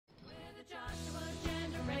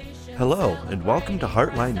Hello, and welcome to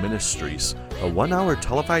Heartline Ministries, a 1-hour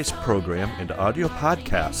televised program and audio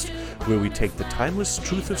podcast where we take the timeless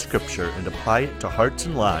truth of Scripture and apply it to hearts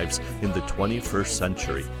and lives in the 21st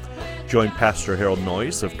century. Join Pastor Harold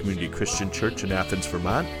Noyes of Community Christian Church in Athens,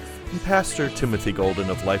 Vermont, and Pastor Timothy Golden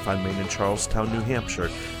of Life on Main in Charlestown, New Hampshire,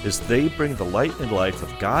 as they bring the light and life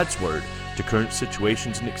of God's Word to current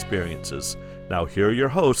situations and experiences. Now here are your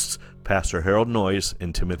hosts, Pastor Harold Noyes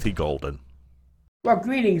and Timothy Golden. Well,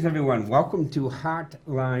 greetings, everyone. Welcome to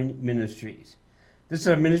Heartline Ministries. This is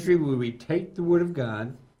a ministry where we take the Word of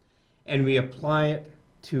God and we apply it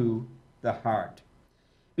to the heart.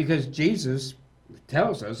 Because Jesus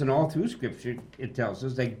tells us, and all through Scripture it tells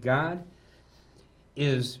us, that God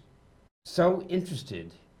is so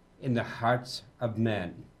interested in the hearts of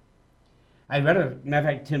men. I read matter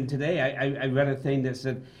of fact, Tim, today I read a thing that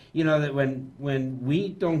said, that when we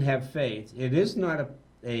don't have faith, it is not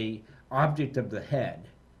a object of the head,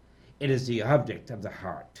 it is the object of the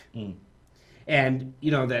heart. And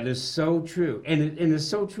that is so true, and it's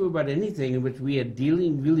so true about anything in which we are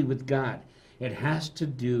dealing really with God. It has to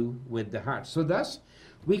do with the heart. So thus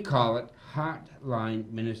we call it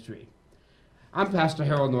Heartline Ministry. I'm Pastor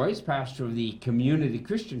Harold Noyes, pastor of the Community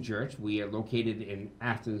Christian Church. We are located in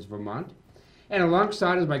Athens, Vermont, and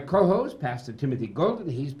alongside is my co-host, Pastor Timothy Golden.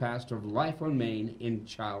 He's pastor of Life on Main in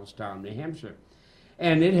Charlestown, New Hampshire.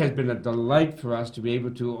 And it has been a delight for us to be able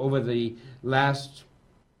to, over the last,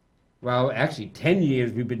 10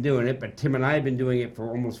 years we've been doing it, but Tim and I have been doing it for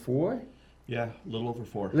almost 4? Yeah, a little over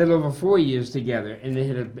 4. A little over 4 years together, and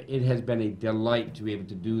it has been a delight to be able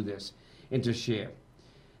to do this and to share.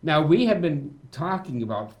 Now, we have been talking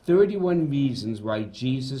about 31 reasons why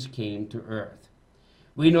Jesus came to earth.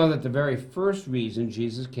 We know that the very first reason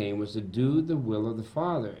Jesus came was to do the will of the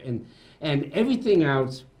Father, and everything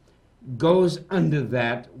else goes under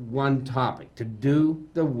that one topic, to do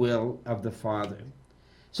the will of the Father.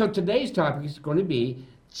 So today's topic is going to be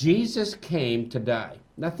Jesus came to die.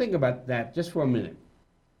 Now think about that just for a minute.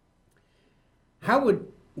 How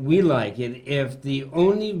would we like it if the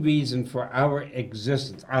only reason for our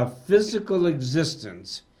existence, our physical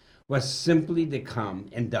existence, was simply to come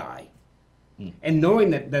and die? And knowing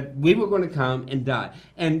that we were going to come and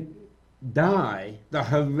die the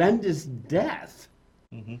horrendous death.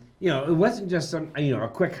 Mm-hmm. It wasn't just a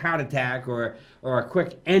quick heart attack or a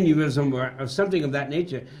quick aneurysm or something of that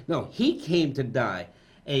nature. No, he came to die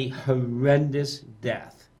a horrendous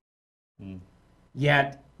death.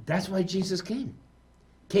 Yet that's why Jesus came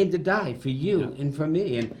to die for you and for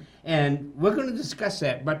me. And we're going to discuss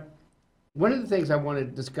that. But one of the things I want to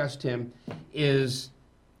discuss, Tim, is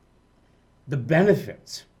the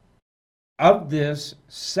benefits of this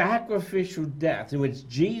sacrificial death in which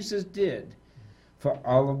Jesus did for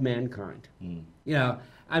all of mankind.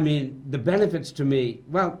 The benefits to me,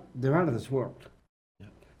 they're out of this world. Yep.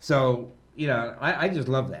 So, I just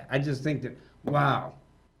love that. I just think that, wow,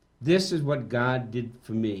 this is what God did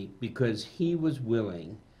for me because he was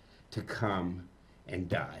willing to come and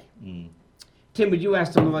die. Tim, would you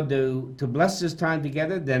ask the Lord to bless this time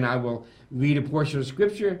together? Then I will read a portion of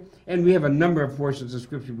Scripture, and we have a number of portions of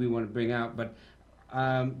Scripture we want to bring out. But,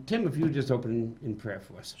 Tim, if you would just open in prayer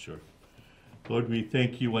for us. Sure. Lord, we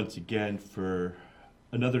thank you once again for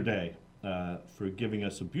another day, for giving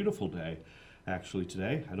us a beautiful day, actually,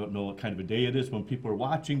 today. I don't know what kind of a day it is when people are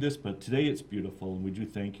watching this, but today it's beautiful, and we do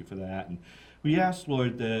thank you for that. And we ask,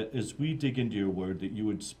 Lord, that as we dig into your word, that you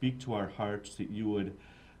would speak to our hearts, that you would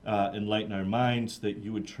enlighten our minds, that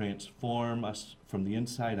you would transform us from the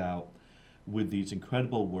inside out with these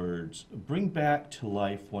incredible words. Bring back to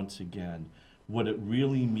life once again what it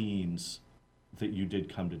really means that you did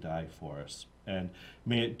come to die for us. And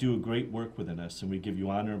may it do a great work within us, and we give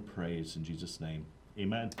you honor and praise in Jesus' name.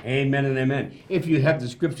 Amen. Amen and amen. If you have the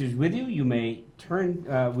Scriptures with you, you may turn,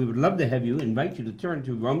 we would love to invite you to turn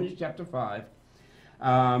to Romans chapter 5.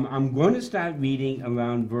 I'm going to start reading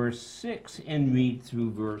around verse 6 and read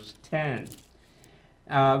through verse 10.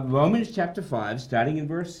 Romans chapter 5, starting in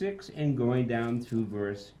verse 6 and going down through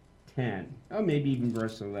verse 10, or maybe even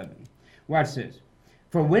verse 11. Watch this.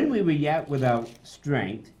 For when we were yet without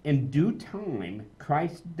strength, in due time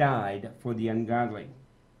Christ died for the ungodly.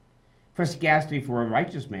 For scarcely for a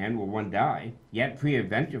righteous man will one die, yet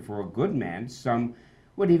peradventure for a good man some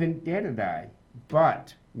would even dare to die.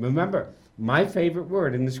 But, remember, my favorite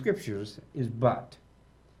word in the Scriptures is but.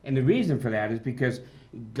 And the reason for that is because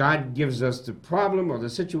God gives us the problem or the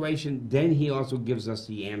situation, then he also gives us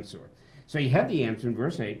the answer. So you have the answer in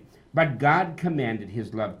verse 8. But God commanded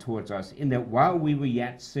his love towards us in that while we were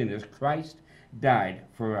yet sinners, Christ died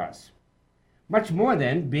for us. Much more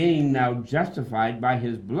then, being now justified by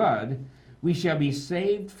his blood, we shall be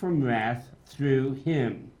saved from wrath through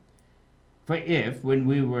him. For if, when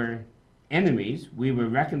we were enemies, we were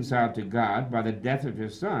reconciled to God by the death of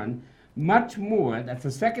his Son, much more, that's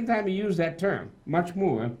the second time he used that term, much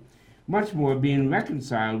more, being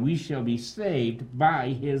reconciled, we shall be saved by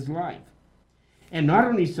his life. And not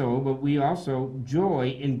only so, but we also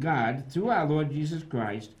joy in God through our Lord Jesus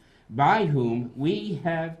Christ, by whom we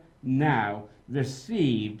have now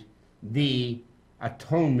received the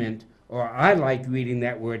atonement, or I like reading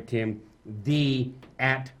that word, Tim, the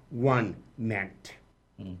at-one-ment.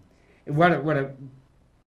 What a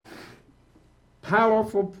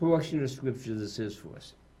powerful portion of Scripture this is for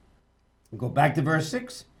us. Go back to verse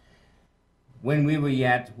 6. When we were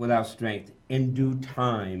yet without strength, in due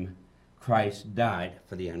time Christ died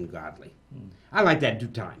for the ungodly. I like that, due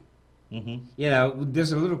time. Mm-hmm. You know,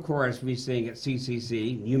 there's a little chorus we sing at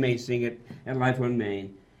CCC. You may sing it at Life on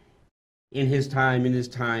Main. In his time,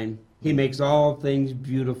 he makes all things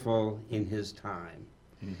beautiful in his time.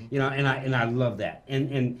 Mm-hmm. You know, and I love that.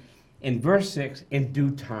 And in verse 6, in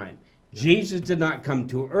due time. Jesus did not come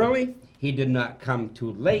too early. He did not come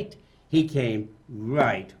too late. He came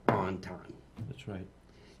right on time. That's right.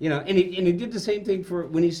 You know, and he did the same thing for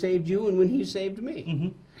when he saved you and when he saved me. Mm-hmm.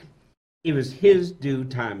 It was his due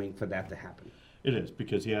timing for that to happen. It is,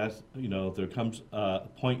 because he has, you know, there comes a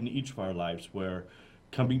point in each of our lives where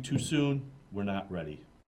coming too soon, we're not ready.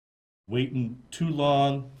 Waiting too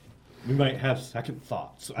long, we might have second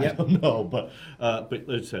thoughts. Yep. I don't know, but like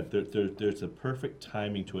I said, there's a perfect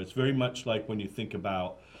timing to it. It's very much like when you think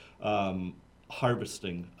about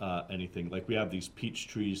harvesting anything. Like we have these peach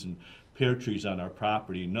trees and pear trees on our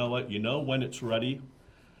property. You know what? You know when it's ready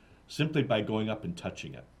simply by going up and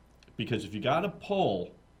touching it. Because if you got a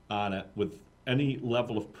pull on it with any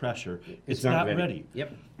level of pressure, it's not ready.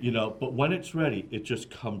 Yep. You know, but when it's ready, it just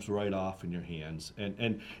comes right off in your hands.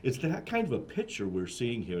 And it's that kind of a picture we're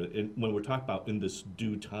seeing here when we're talking about in this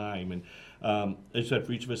due time. And as I said,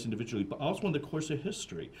 for each of us individually, but also in the course of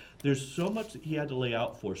history. There's so much that he had to lay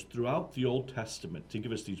out for us throughout the Old Testament to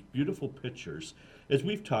give us these beautiful pictures. As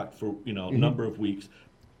we've talked for, you know, a number of weeks,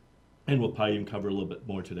 and we'll probably even cover a little bit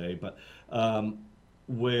more today, but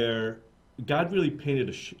where God really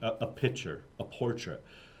painted a picture, a portrait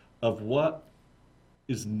of what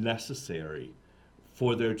is necessary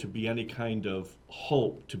for there to be any kind of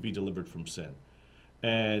hope to be delivered from sin.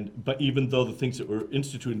 But even though the things that were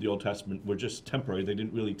instituted in the Old Testament were just temporary, they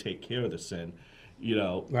didn't really take care of the sin. You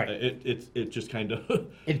know, right. It just kind of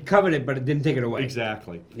it covered it, but it didn't take it away.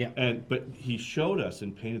 Exactly. Yeah. But he showed us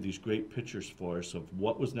and painted these great pictures for us of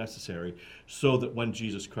what was necessary, so that when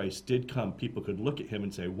Jesus Christ did come, people could look at him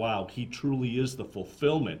and say, "Wow, he truly is the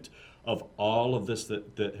fulfillment of all of this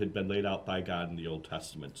that had been laid out by God in the Old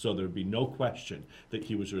Testament." So there would be no question that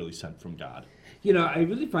he was really sent from God. You know, I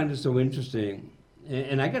really find it so interesting,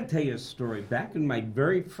 and I got to tell you a story. Back in my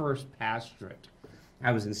very first pastorate,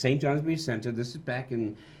 I was in St. John's Beach Center. This is back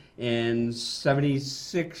in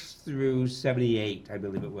 76 through 78, I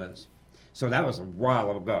believe it was. So that was a while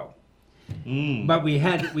ago. But we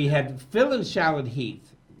had Phil and Charlotte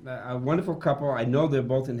Heath, a wonderful couple. I know they're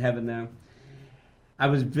both in heaven now. I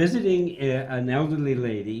was visiting an elderly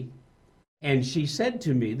lady, and she said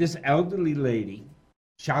to me, this elderly lady,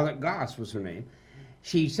 Charlotte Goss was her name,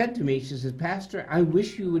 she said to me, she says, "Pastor, I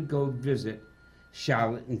wish you would go visit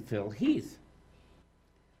Charlotte and Phil Heath."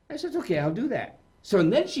 I said, "Okay, I'll do that." So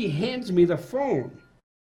and then she hands me the phone.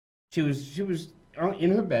 She was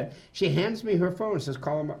in her bed. She hands me her phone and says,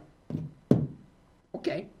 "Call him up."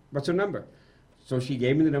 Okay, what's her number? So she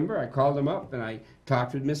gave me the number. I called him up and I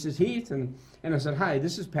talked with Mrs. Heath and I said, "Hi,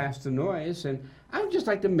 this is Pastor Noyes, and I would just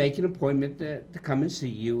like to make an appointment to come and see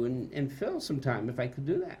you and Phil sometime if I could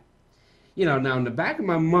do that." You know, now in the back of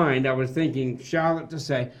my mind, I was thinking Charlotte to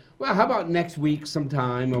say, "Well, how about next week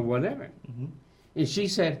sometime or whatever?" Mm-hmm. And she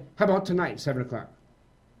said, "How about tonight, 7 o'clock?"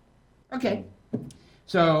 Okay.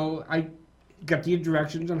 So I got the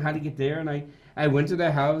directions on how to get there, and I went to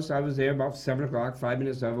their house. I was there about 7 o'clock, 5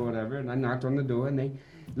 minutes over, whatever, and I knocked on the door, and they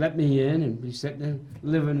let me in, and we sat in the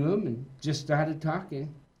living room and just started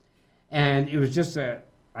talking. And it was just a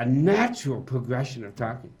natural progression of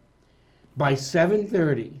talking. By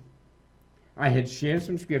 7:30, I had shared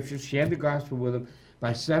some scriptures, shared the gospel with them.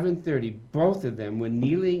 By 7:30, both of them were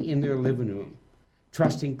kneeling in their living room,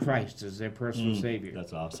 trusting Christ as their personal Savior.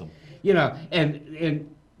 That's awesome. You know, and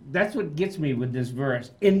that's what gets me with this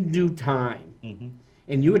verse, in due time. Mm-hmm.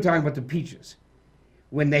 And you were talking about the peaches.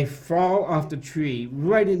 When they fall off the tree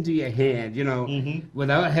right into your hand, you know,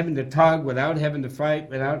 without having to tug, without having to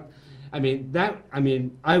fight, I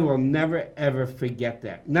will never, ever forget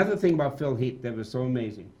that. Another thing about Phil Heath that was so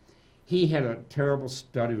amazing, he had a terrible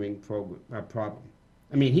stuttering problem.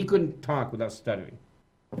 I mean, he couldn't talk without stuttering.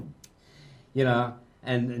 You know,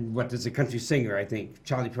 and what is a country singer, I think,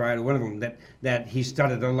 Charlie Pride or one of them, that he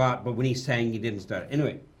stuttered a lot, but when he sang, he didn't stutter.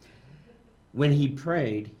 Anyway, when he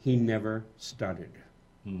prayed, he never stuttered.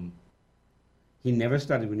 He never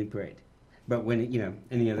stuttered when he prayed, but when, you know,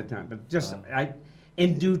 any other time. But just,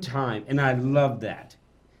 in due time, and I love that.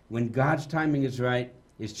 When God's timing is right,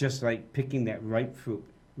 it's just like picking that ripe fruit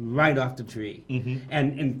right off the tree.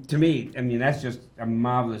 And to me, I mean, that's just a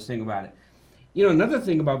marvelous thing about it. You know, another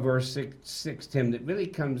thing about verse 6, Tim, that really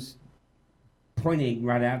comes pointing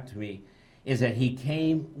right out to me is that he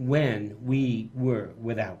came when we were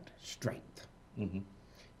without strength.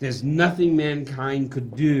 There's nothing mankind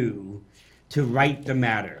could do to right the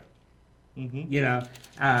matter. You know,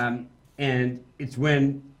 and it's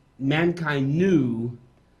when mankind knew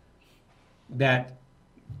that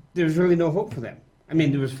there was really no hope for them. I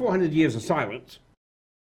mean, there was 400 years of silence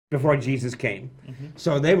before Jesus came.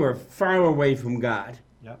 So they were far away from God.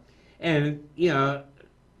 And, you know,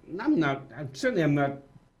 I'm not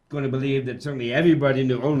going to believe that certainly everybody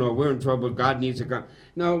knew, oh no, we're in trouble, God needs to come.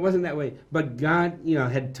 No, it wasn't that way. But God, you know,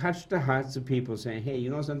 had touched the hearts of people saying, hey, you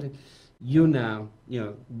know something? You now, you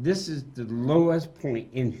know, this is the lowest point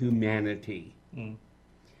in humanity. I'm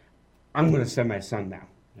going to send my son now.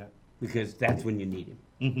 Because that's when you need him.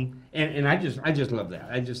 And I just love that.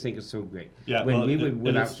 I just think it's so great. Yeah, when well, we and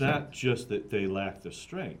without it's not just that they lack the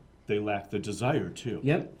strength; they lack the desire too.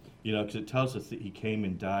 Yep. You know, because it tells us that he came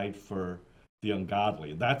and died for the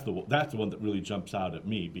ungodly. That's the one that really jumps out at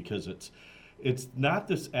me, because it's not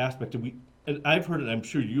this aspect of and I've heard it. I'm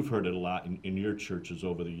sure you've heard it a lot in your churches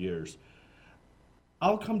over the years.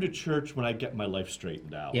 I'll come to church when I get my life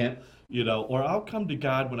straightened out. Yeah. You know, or I'll come to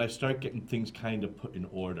God when I start getting things kind of put in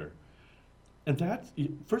order. And that's,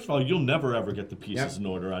 first of all, you'll never ever get the pieces in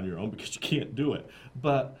order on your own, because you can't do it.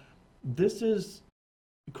 But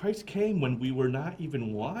Christ came when we were not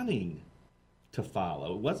even wanting to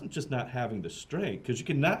follow. It wasn't just not having the strength, because you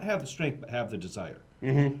can not have the strength but have the desire.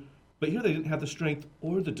 But here they didn't have the strength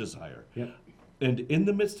or the desire. And in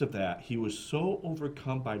the midst of that, he was so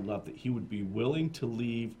overcome by love that he would be willing to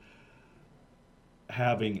leave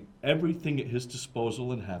having everything at his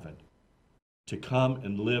disposal in heaven to come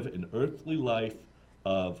and live an earthly life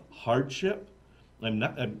of hardship.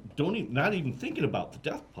 Not even thinking about the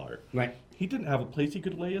death part. Right. He didn't have a place he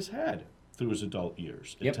could lay his head through his adult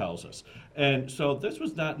years, it tells us. And so this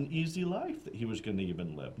was not an easy life that he was going to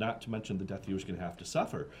even live, not to mention the death he was going to have to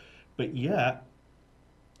suffer. But yet,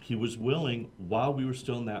 he was willing, while we were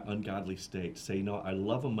still in that ungodly state, to say, no, I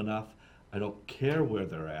love them enough, I don't care where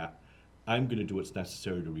they're at, I'm going to do what's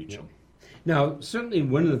necessary to reach them. Now, certainly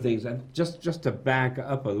one of the things, just to back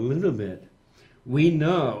up a little bit, we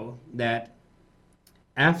know that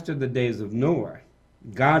after the days of Noah,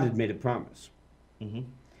 God had made a promise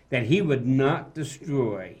that he would not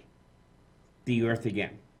destroy the earth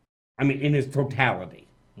again. I mean, in its totality.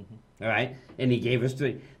 All right? And he gave us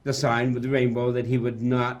the sign with the rainbow that he would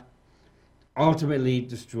not ultimately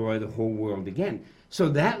destroy the whole world again. So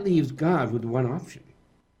that leaves God with one option.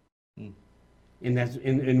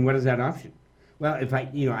 And what is that option? Well, if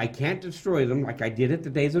I can't destroy them like I did at the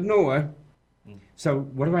days of Noah, so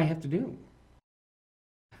what do I have to do?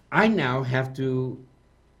 I now have to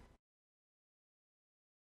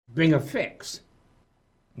bring a fix.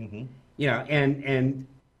 You know, and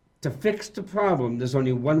to fix the problem, there's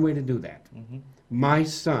only one way to do that. My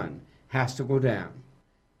son has to go down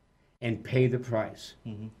and pay the price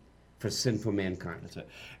for sinful mankind. That's it.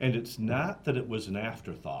 And it's not that it was an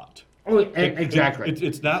afterthought. Oh, exactly.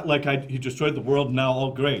 It's not like he destroyed the world, now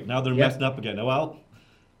all great. Now they're messing up again. Well,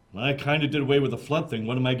 I kind of did away with the flood thing.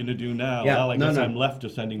 What am I going to do now? Well, I guess I'm left to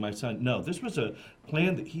sending my son. No, this was a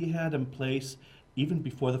plan that he had in place even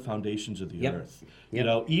before the foundations of the earth. You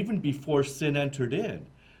know, even before sin entered in,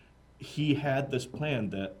 he had this plan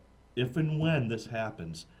that if and when this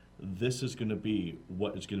happens, this is going to be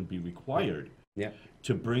what is going to be required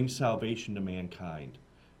to bring salvation to mankind.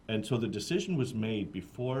 And so the decision was made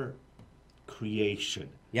before creation.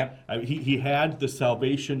 He had the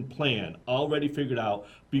salvation plan already figured out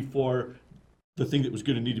before the thing that was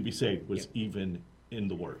going to need to be saved was even in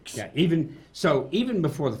the works. Even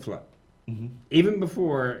before the flood, even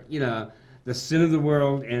before, you know, the sin of the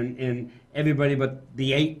world and everybody but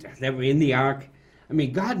the 8 that were in the ark. I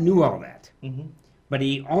mean, God knew all that. But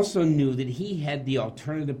he also knew that he had the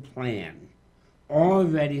alternative plan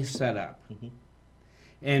already set up.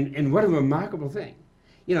 And what a remarkable thing.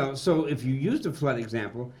 You know, so if you use the flood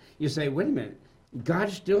example, you say, wait a minute, God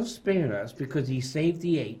still spared us because he saved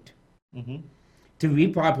the 8 to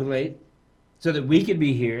repopulate so that we could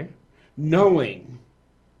be here, knowing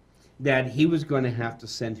that he was going to have to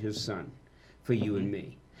send his son for you and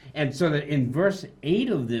me. And so that in verse 8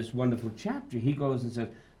 of this wonderful chapter, he goes and says,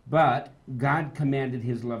 but God commanded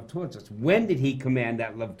his love towards us. When did he command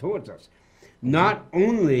that love towards us? Not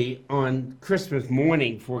only on Christmas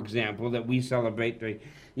morning, for example, that we celebrate the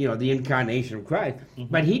incarnation of Christ,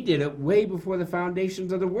 but he did it way before the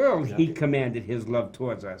foundations of the world. Yeah. He commanded his love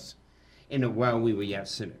towards us while we were yet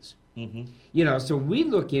sinners. So we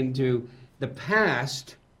look into the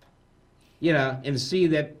past, and see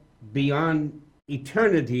that beyond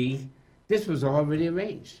eternity, this was already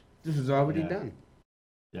arranged. This was already done.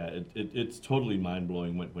 Yeah, it's totally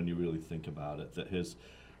mind-blowing when you really think about it, that his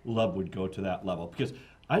love would go to that level. Because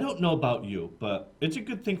I don't know about you, but it's a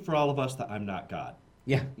good thing for all of us that I'm not God.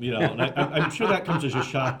 Yeah. And I'm sure that comes as a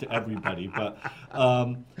shock to everybody. But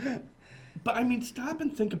I mean, stop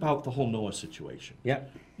and think about the whole Noah situation. Yeah.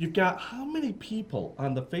 You've got how many people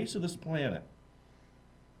on the face of this planet,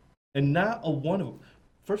 and not a one of them.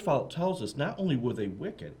 First of all, it tells us not only were they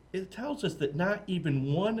wicked, it tells us that not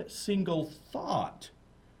even one single thought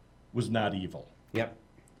was not evil. Yep.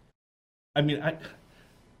 I mean,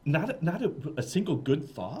 not a single good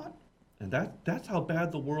thought, and that's how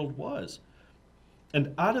bad the world was.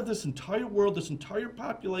 And out of this entire world, this entire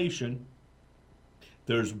population,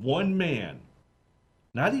 there's one man,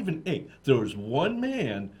 not even 8. There was one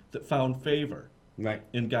man that found favor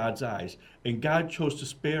in God's eyes, and God chose to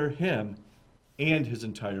spare him and his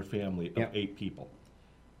entire family of 8 people.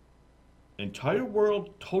 Entire world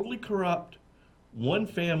totally corrupt, one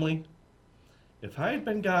family. If I had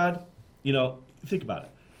been God, think about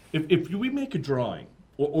it. If we make a drawing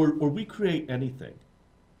or we create anything,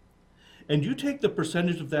 and you take the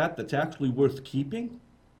percentage of that that's actually worth keeping,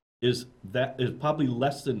 is probably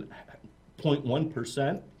less than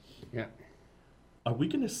 0.1%. Yeah. Are we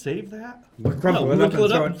going to save that? We'll crumple it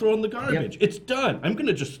up and throw it in the garbage. Yep. It's done. I'm going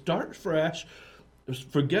to just start fresh. Just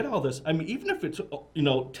forget all this. I mean, even if it's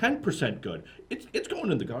 10% good, it's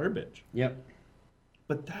going in the garbage. Yep.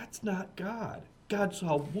 But that's not God. God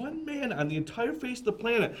saw one man on the entire face of the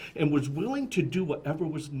planet and was willing to do whatever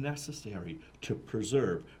was necessary to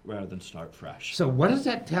preserve rather than start fresh. So what does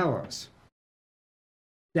that tell us?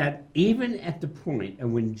 That even at the point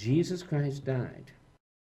of when Jesus Christ died,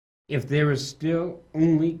 if there is still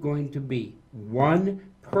only going to be one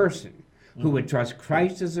person who would trust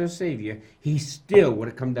Christ as their Savior, he still would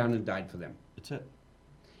have come down and died for them. That's it.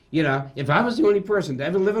 If I was the only person to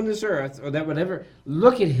ever live on this earth or that would ever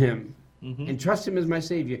look at him and trust him as my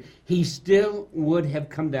Savior, he still would have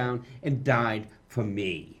come down and died for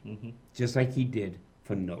me, just like he did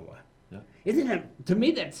for Noah. Yeah. Isn't that, to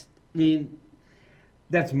me,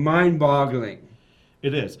 that's mind-boggling.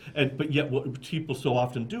 It is. But yet what people so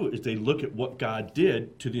often do is they look at what God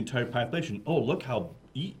did to the entire population. Oh, look how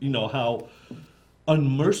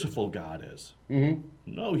unmerciful God is.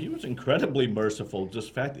 No, he was incredibly merciful. Just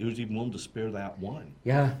the fact that he was even willing to spare that one.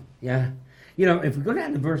 Yeah. If we go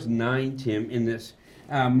down to verse 9, Tim, in this,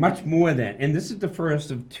 much more than, and this is the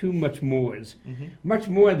first of 2 much mores, much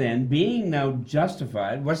more than, being now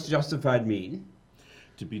justified. What's justified mean?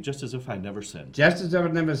 To be just as if I never sinned. Just as if I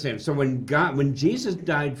never sinned. So when Jesus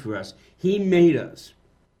died for us, he made us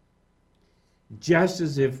just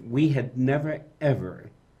as if we had never,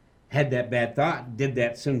 ever had that bad thought, did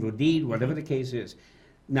that sinful deed, whatever the case is.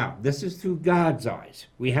 Now, this is through God's eyes.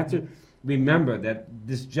 We have to remember that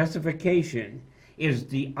this justification is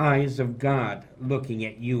the eyes of God looking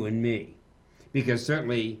at you and me. Because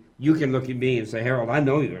certainly you can look at me and say, Harold, I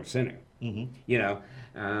know you're a sinner.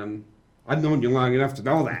 I've known you long enough to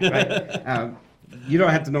know that. Right? You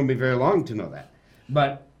don't have to know me very long to know that.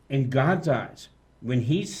 But in God's eyes, when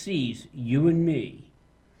he sees you and me,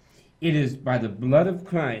 it is by the blood of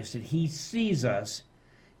Christ that he sees us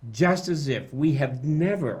just as if we have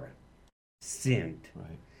never sinned.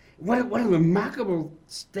 Right. What a remarkable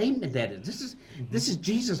statement that is. This is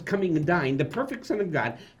Jesus coming and dying, the perfect Son of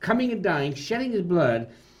God, coming and dying, shedding his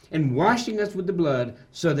blood, and washing us with the blood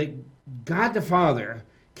so that God the Father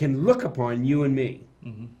can look upon you and me.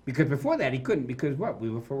 Because before that he couldn't, because what? We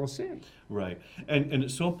were full of sin. Right. And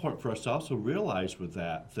it's so important for us to also realize with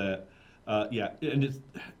that and it's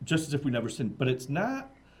just as if we never sinned, but it's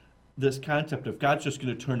not this concept of God's just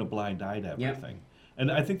going to turn a blind eye to everything. Yep.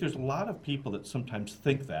 And I think there's a lot of people that sometimes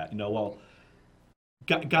think that, well,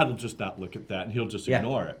 God will just not look at that and he'll just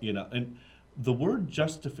ignore it, And the word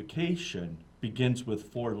justification begins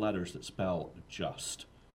with 4 letters that spell just,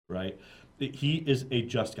 right? He is a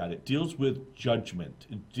just God. It deals with judgment.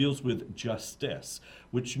 It deals with justice,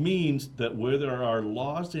 which means that where there are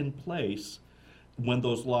laws in place, when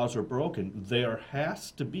those laws are broken, there has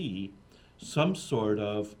to be some sort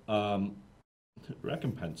of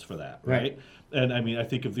recompense for that, Right. right? And I mean, I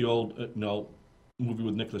think of the old, movie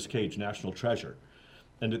with Nicolas Cage, National Treasure.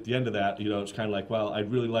 And at the end of that, it's kind of like, well, I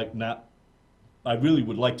really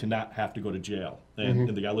would like to not have to go to jail. And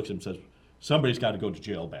the guy looks at him and says, somebody's got to go to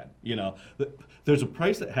jail, Ben. There's a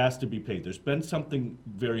price that has to be paid. There's been something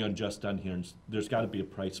very unjust done here, and there's got to be a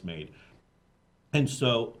price made. And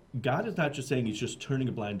so God is not just saying he's just turning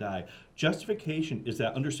a blind eye. Justification is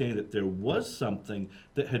that understanding that there was something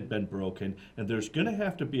that had been broken, and there's going to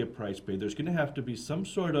have to be a price paid. There's going to have to be some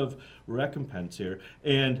sort of recompense here.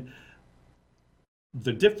 And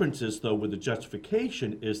the difference is, though, with the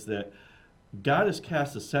justification is that God has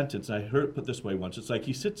cast a sentence, and I heard it put this way once. It's like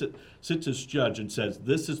he sits as judge and says,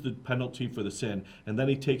 this is the penalty for the sin, and then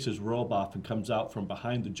he takes his robe off and comes out from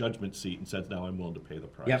behind the judgment seat and says, now I'm willing to pay the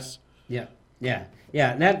price. Yep. Yeah.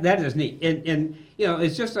 That is neat. And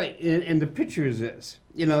it's just like, and the picture is this.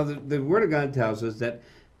 The Word of God tells us that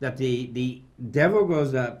the devil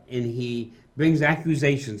goes up and he brings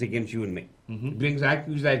accusations against you and me. He brings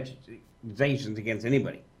accusations against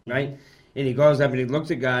anybody, right? And he goes up and he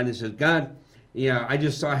looks at God and he says, God, I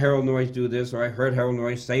just saw Harold Noyes do this, or I heard Harold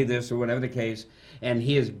Noyes say this, or whatever the case, and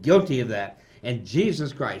he is guilty of that. And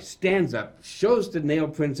Jesus Christ stands up, shows the nail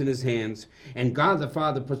prints in his hands, and God the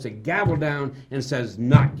Father puts a gavel down and says,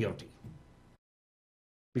 not guilty.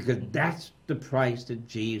 Because that's the price that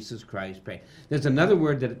Jesus Christ paid. There's another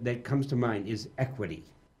word that comes to mind is equity.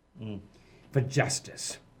 For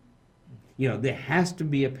justice. There has to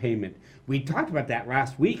be a payment. We talked about that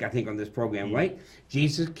last week, I think, on this program, right?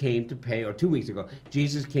 Jesus came to pay, or 2 weeks ago,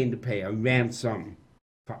 Jesus came to pay a ransom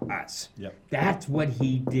for us. Yep. That's what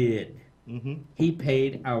he did. He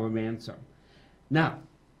paid our ransom. Now,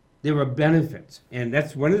 there were benefits, and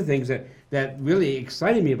that's one of the things that really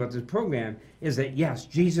excited me about this program is that, yes,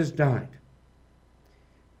 Jesus died.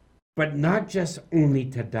 But not just only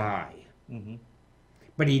to die.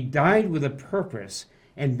 But he died with a purpose,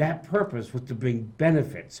 and that purpose was to bring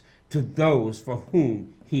benefits to those for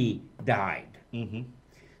whom he died.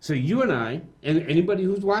 So you and I, and anybody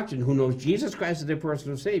who's watching who knows Jesus Christ as their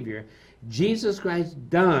personal Savior, Jesus Christ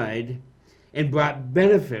died and brought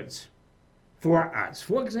benefits for us.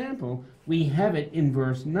 For example, we have it in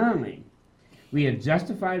verse 9. We are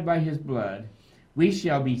justified by his blood. We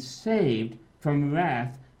shall be saved from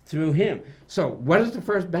wrath through him. So what is the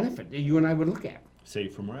first benefit that you and I would look at?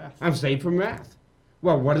 Saved from wrath. I'm saved from wrath.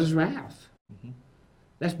 Well, what is wrath?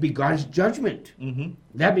 That's be God's judgment.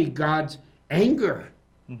 That'd be God's anger.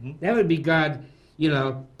 That would be God,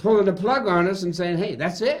 pulling the plug on us and saying, hey,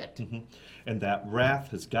 that's it. And that wrath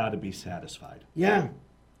has got to be satisfied. Yeah.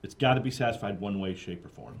 It's got to be satisfied one way, shape, or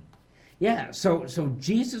form. Yeah, so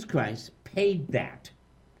Jesus Christ paid that.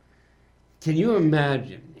 Can you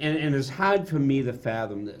imagine, and it's hard for me to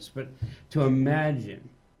fathom this, but to imagine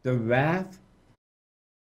the wrath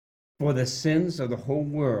for the sins of the whole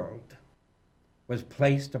world was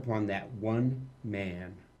placed upon that one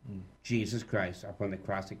man, Jesus Christ, up on the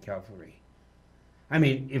cross at Calvary. I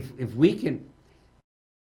mean, if we can,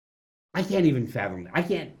 I can't even fathom that. I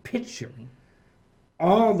can't picture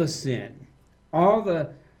all the sin, all the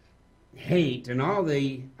hate, and all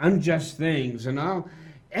the unjust things, and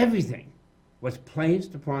everything was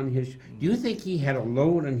placed upon his. Do you think he had a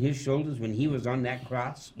load on his shoulders when he was on that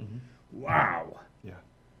cross? Wow.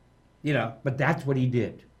 Yeah. But that's what he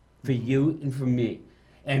did for you and for me.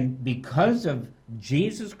 And because of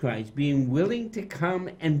Jesus Christ being willing to come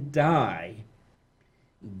and die,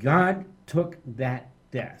 God took that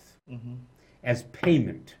death as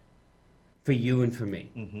payment for you and for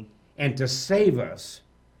me, and to save us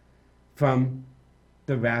from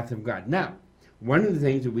the wrath of God. Now, one of the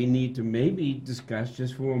things that we need to maybe discuss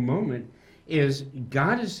just for a moment is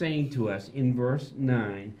God is saying to us in verse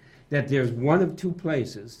 9 that there's one of two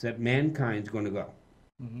places that mankind's going to go.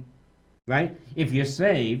 Right? If you're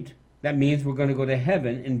saved, that means we're going to go to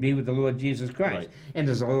heaven and be with the Lord Jesus Christ. Right. And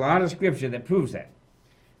there's a lot of scripture that proves that.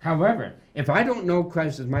 However, if I don't know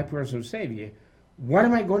Christ as my personal Savior, what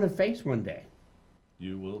am I going to face one day?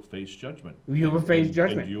 You will face judgment. You will face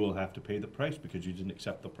judgment. And you will have to pay the price because you didn't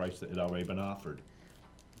accept the price that had already been offered.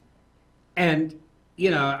 And,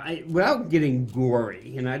 without getting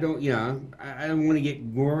gory, and I don't want to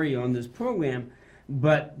get gory on this program,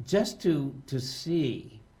 but just to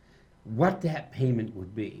see what that payment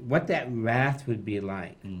would be, what that wrath would be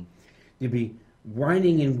like. There'd be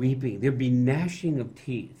whining and weeping. There'd be gnashing of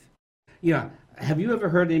teeth. Have you ever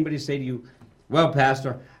heard anybody say to you, well,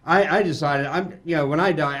 Pastor, I decided, when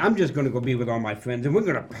I die, I'm just going to go be with all my friends, and we're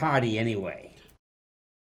going to party anyway.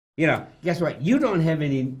 Guess what? You don't have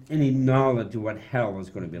any knowledge of what hell is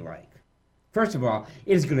going to be like. First of all,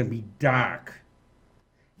 it is going to be dark,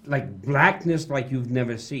 like blackness like you've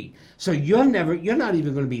never seen. So you're not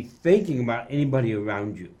even going to be thinking about anybody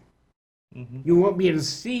around you. You won't be able to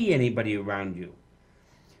see anybody around you.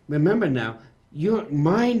 Remember now, your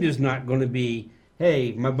mind is not going to be,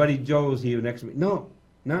 hey, my buddy Joe's here next to me. No,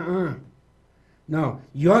 nuh-uh. No,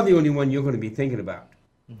 you're the only one you're going to be thinking about.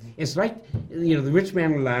 It's like, the rich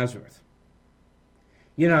man and Lazarus.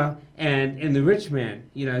 And the rich man,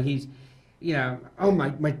 he's, oh,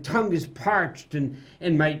 my tongue is parched and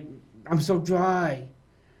I'm so dry.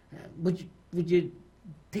 Would you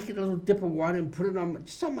take a little dip of water and put it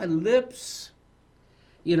just on my lips?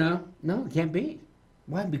 No, it can't be.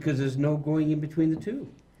 Why? Because there's no going in between the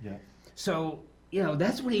two. Yeah. So,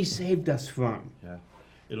 that's what he saved us from. Yeah.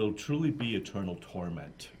 It'll truly be eternal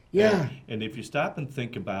torment. Yeah. And if you stop and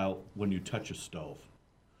think about when you touch a stove,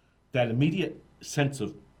 that immediate sense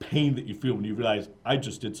of pain that you feel when you realize, I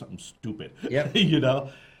just did something stupid. Yep.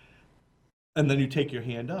 And then you take your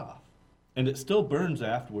hand off. And it still burns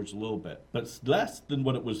afterwards a little bit, but it's less than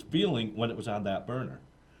what it was feeling when it was on that burner.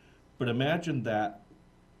 But imagine that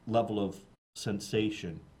level of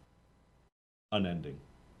sensation unending.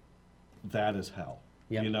 That is hell.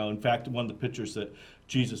 Yep. In fact, one of the pictures that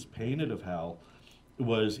Jesus painted of hell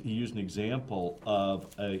was, he used an example of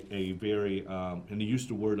a very, and he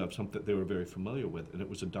used a word of something that they were very familiar with, and it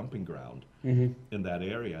was a dumping ground in that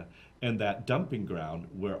area. And that dumping ground,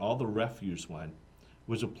 where all the refuse went,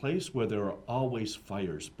 was a place where there were always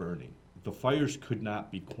fires burning. The fires could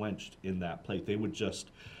not be quenched in that place. They would just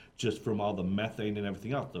from all the methane and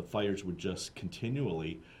everything else, the fires would just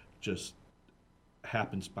continually just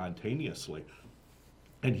happen spontaneously.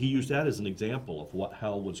 And he used that as an example of what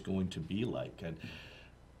hell was going to be like. And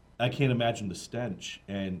I can't imagine the stench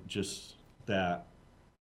and just that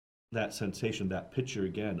sensation, that picture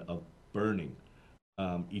again of burning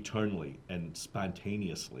eternally and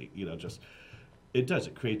spontaneously.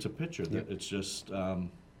 It creates a picture that it's just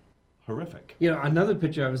horrific. Another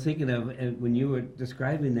picture I was thinking of when you were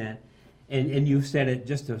describing that, and you said it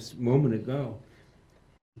just a moment ago.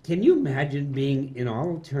 Can you imagine being in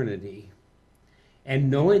all eternity and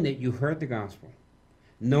knowing that you heard the gospel,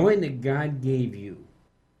 knowing that God gave you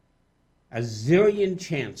a zillion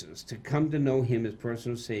chances to come to know him as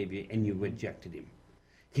personal Savior, and you rejected him?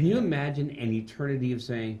 Can you imagine an eternity of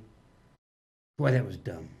saying, boy, that was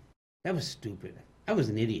dumb. That was stupid. I was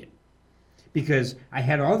an idiot. Because I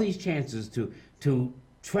had all these chances to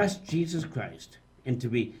trust Jesus Christ and to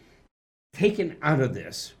be taken out of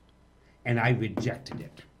this, and I rejected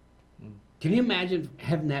it. Can you imagine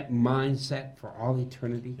having that mindset for all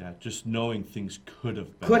eternity? Yeah, just knowing things could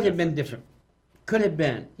have been Could have been different. Could have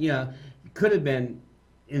been, could have been,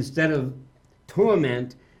 instead of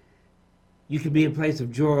torment, you could be a place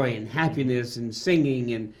of joy and happiness and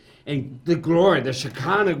singing and the glory, the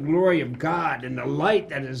Shekinah glory of God and the light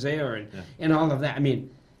that is there and all of that. I mean,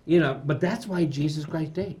 but that's why Jesus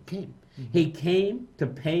Christ came. He came to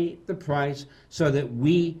pay the price so that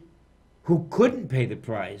we who couldn't pay the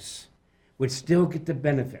price would still get the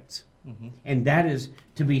benefits. And that is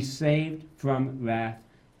to be saved from wrath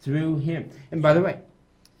through him. And by the way,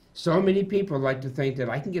 so many people like to think that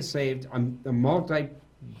I can get saved on the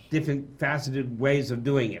different faceted ways of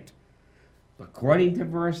doing it. According to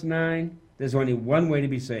verse 9, there's only one way to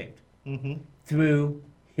be saved. Through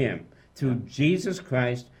him. Through Jesus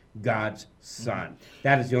Christ, God's Son.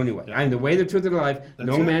 That is the only way. I am the way, the truth, and the life.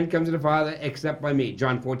 No man comes to the Father except by me.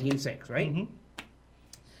 John 14:6, right?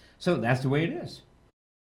 So that's the way it is.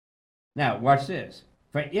 Now, watch this.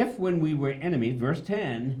 For if when we were enemies, verse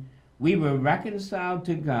 10, we were reconciled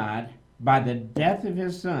to God by the death of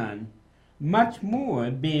his Son, much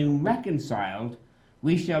more being reconciled,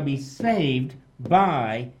 we shall be saved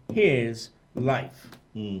by his life.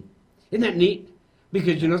 Isn't that neat?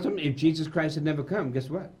 Because something, if Jesus Christ had never come, guess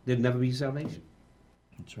what? There'd never be salvation.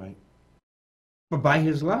 That's right. But by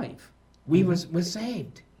his life, we were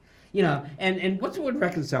saved. And what's the word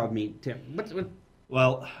reconciled mean, Tim?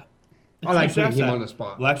 Well, I like putting him on the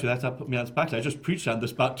spot. Well, actually, that's not putting me on the spot. I just preached on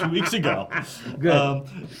this about 2 weeks ago. Good.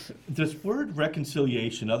 This word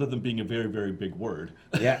reconciliation, other than being a very, very big word.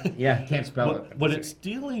 Yeah, can't spell it. What it's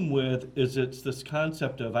dealing with is it's this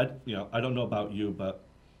concept of, I don't know about you, but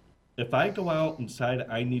if I go out and decide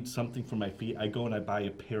I need something for my feet, I go and I buy a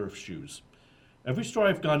pair of shoes. Every store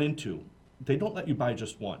I've gone into, they don't let you buy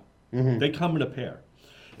just one. They come in a pair.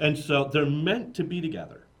 And so they're meant to be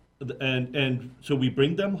together. And so we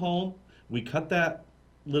bring them home. We cut that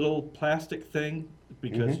little plastic thing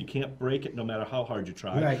because you can't break it no matter how hard you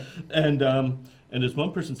try. Right. And as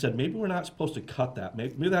one person said, maybe we're not supposed to cut that.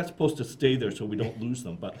 Maybe that's supposed to stay there so we don't lose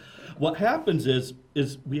them. But what happens is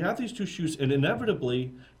we have these two shoes, and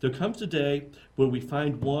inevitably there comes a day where we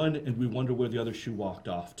find one and we wonder where the other shoe walked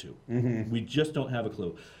off to. We just don't have a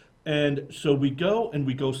clue. And so we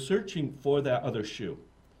go searching for that other shoe.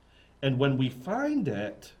 And when we find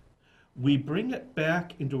it, we bring it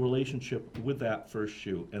back into relationship with that first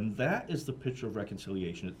shoe. And that is the picture of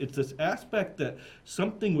reconciliation. It's this aspect that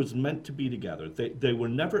something was meant to be together. They were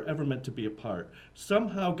never, ever meant to be apart.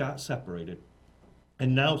 Somehow got separated.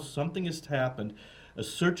 And now something has happened. A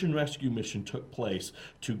search and rescue mission took place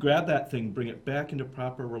to grab that thing, bring it back into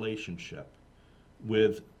proper relationship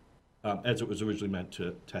with, as it was originally meant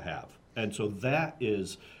to have. And so that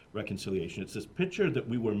is reconciliation. It's this picture that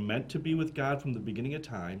we were meant to be with God from the beginning of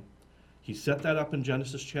time. He set that up in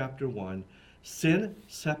Genesis chapter 1. Sin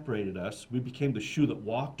separated us. We became the shoe that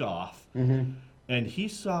walked off. And he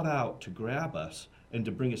sought out to grab us and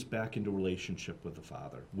to bring us back into relationship with the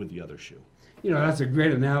Father, with the other shoe. You know, that's a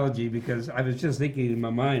great analogy because I was just thinking in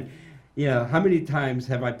my mind, how many times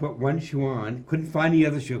have I put one shoe on, couldn't find the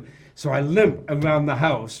other shoe, so I limp around the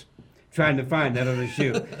house trying to find that other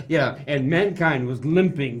shoe. And mankind was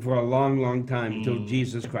limping for a long, long time until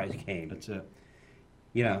Jesus Christ came. That's it.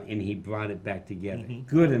 And he brought it back together.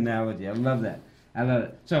 Good analogy. I love that. I love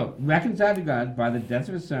it. So, reconciled to God by the death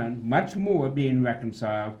of his Son, much more being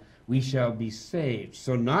reconciled, we shall be saved.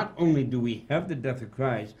 So not only do we have the death of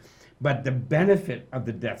Christ, but the benefit of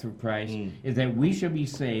the death of Christ is that we shall be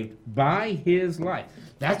saved by his life.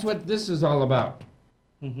 That's what this is all about.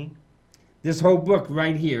 This whole book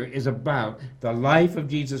right here is about the life of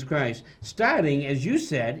Jesus Christ, starting, as you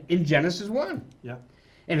said, in Genesis 1. Yeah.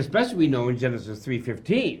 And especially we know in Genesis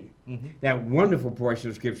 3:15, that wonderful portion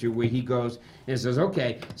of Scripture where he goes and says,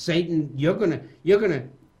 okay, Satan, you're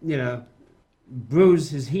gonna bruise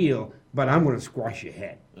his heel, but I'm gonna squash your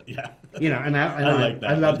head. Yeah. And I like that.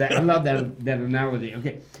 I love that. I love that analogy.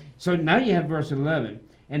 Okay, so now you have verse 11,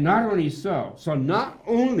 and not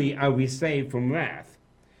only are we saved from wrath,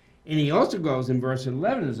 and he also goes in verse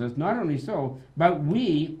 11 and says, not only so, but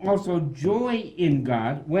we also joy in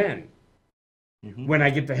God when? When I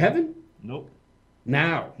get to heaven? Nope.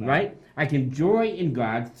 Now, right? I can joy in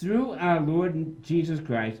God through our Lord Jesus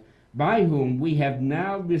Christ, by whom we have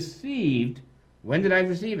now received. When did I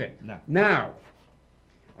receive it? Now.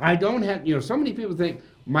 I don't have, so many people think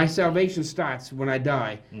my salvation starts when I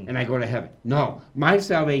die and I go to heaven. No, my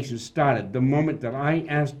salvation started the moment that I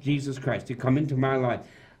asked Jesus Christ to come into my life.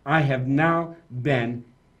 I have now been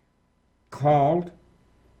called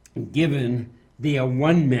and given the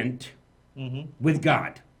one-ment with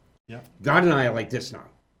God. Yeah. God and I are like this now.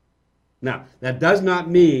 Now, that does not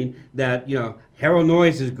mean that, Harold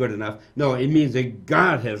Noyes is good enough. No, it means that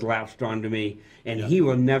God has latched onto me and he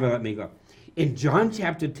will never let me go. In John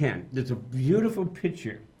chapter 10, there's a beautiful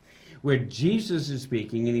picture where Jesus is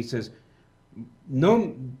speaking and he says,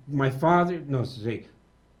 no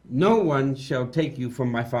one shall take you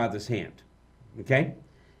from my Father's hand. Okay?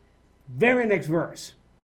 Very next verse,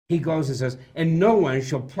 he goes and says, and no one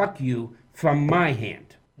shall pluck you from my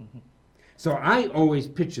hand. So I always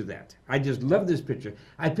picture that. I just love this picture.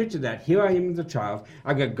 I picture that. Here I am as a child.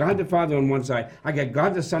 I got God the Father on one side. I got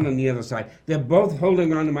God the Son on the other side. They're both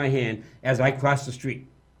holding on to my hand as I cross the street.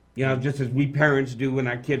 Just as we parents do when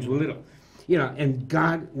our kids were little. And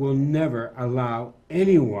God will never allow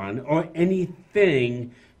anyone or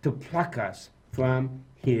anything to pluck us from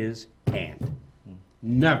his hand.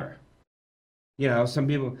 Never. Some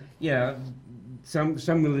people,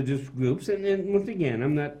 some religious groups, and once again,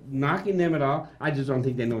 I'm not knocking them at all. I just don't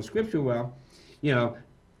think they know Scripture well.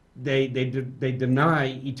 They deny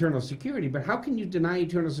eternal security. But how can you deny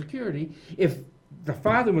eternal security if the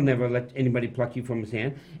Father will never let anybody pluck you from his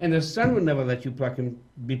hand, and the Son will never let you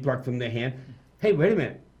be plucked from their hand? Hey, wait a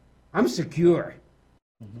minute. I'm secure.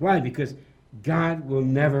 Why? Because God will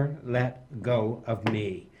never let go of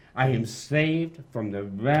me. I am saved from the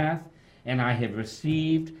wrath, and I have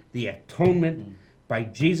received the atonement by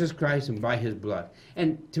Jesus Christ and by his blood.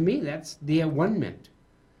 And to me, that's the one-ment.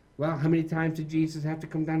 Well, how many times did Jesus have to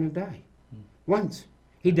come down and die? Once.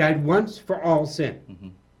 He died once for all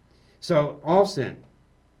sin. So, all sin.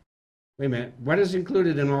 Wait a minute. What is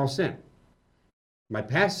included in all sin? My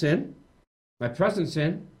past sin, my present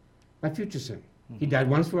sin, my future sin. He died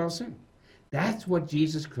once for all sin. That's what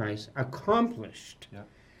Jesus Christ accomplished.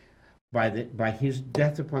 By his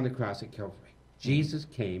death upon the cross at Calvary. Jesus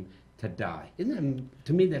came to die.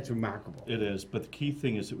 To me, that's remarkable. It is, but the key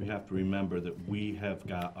thing is that we have to remember that we have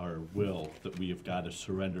got our will, that we have got to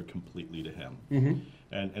surrender completely to him.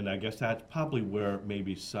 And I guess that's probably where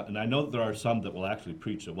maybe some, and I know that there are some that will actually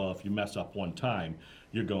preach that, well, if you mess up one time,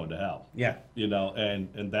 you're going to hell. Yeah. You know,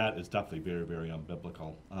 and that is definitely very, very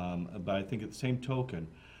unbiblical. But I think at the same token,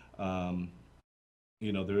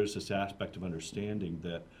 you know, there is this aspect of understanding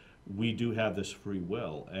that we do have this free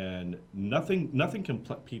will, and nothing can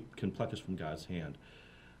pluck us from God's hand.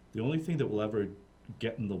 The only thing that will ever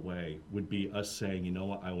get in the way would be us saying, you know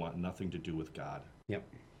what, I want nothing to do with God. Yep.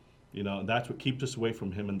 You know, that's what keeps us away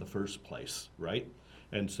from him in the first place, right?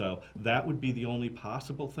 And so that would be the only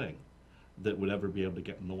possible thing that would ever be able to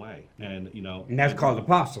get in the way. And, you know. And that's called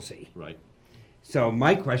apostasy. Right. So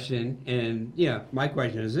my question, my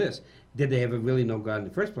question is this: did they ever really know God in the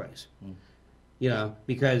first place? You know,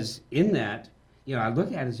 because in that, you know, I look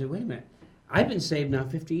at it and say, wait a minute, I've been saved now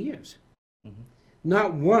 50 years.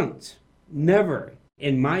 Not once, never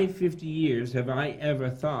in my 50 years have I ever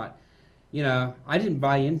thought, you know, I didn't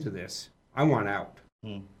buy into this. I want out.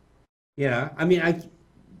 You know, I mean,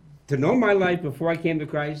 to know my life before I came to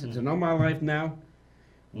Christ and to know my life now,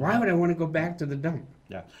 why would I want to go back to the dump?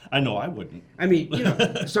 Yeah, I know I wouldn't. I mean, you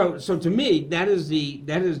know, so to me, that is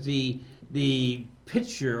the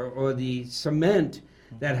picture or the cement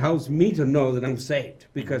that helps me to know that I'm saved,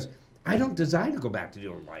 because I don't desire to go back to the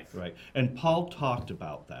old life. Right, and Paul talked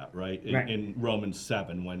about that, right, in Romans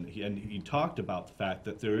 7, when he talked about the fact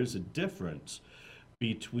that there is a difference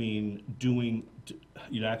between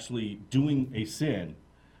actually doing a sin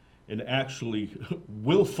and actually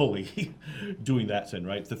willfully doing that sin,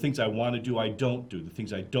 right? The things I want to do, I don't do. The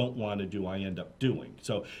things I don't want to do, I end up doing.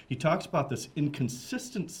 So he talks about this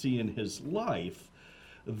inconsistency in his life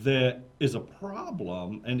that is a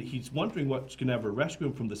problem, and he's wondering what's going to ever rescue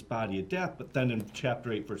him from this body of death. But then in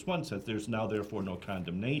chapter 8, verse 1 says, there's now therefore no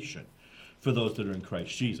condemnation for those that are in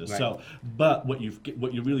Christ Jesus. Right. So, but what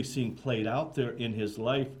you're really seeing played out there in his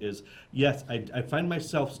life is, yes, I find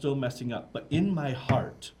myself still messing up, but in my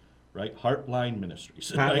heart, right, Heartline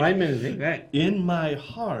Ministries. Heartline Ministries, right. In my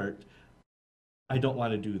heart, I don't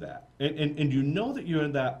want to do that. And you know that you're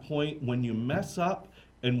in that point when you mess up,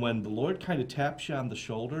 and when the Lord kind of taps you on the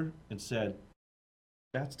shoulder and said,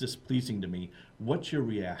 that's displeasing to me, what's your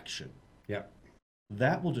reaction? Yeah.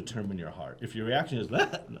 That will determine your heart. If your reaction is, no,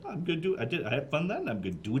 I'm going to do it. I had fun then, I'm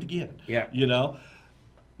going to do it again. Yeah. You know,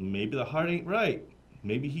 maybe the heart ain't right.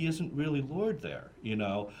 Maybe he isn't really Lord there, you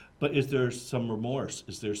know. But is there some remorse?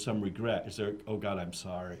 Is there some regret? Is there, oh God, I'm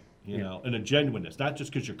sorry, you know, and a genuineness, not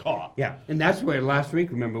just because you're caught. Yeah, and that's where last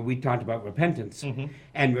week, remember, we talked about repentance.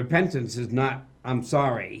 And repentance is not, I'm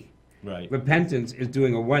sorry. Right. Repentance is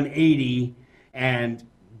doing a 180 and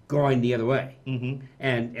going the other way.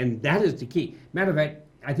 And that is the key. Matter of fact,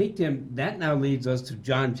 I think, Tim, that now leads us to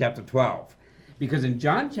John chapter 12. Because in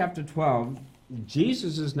John chapter 12,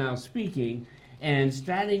 Jesus is now speaking, and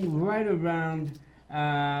starting right around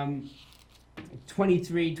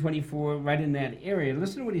 23, 24, right in that area,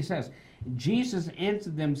 listen to what he says. Jesus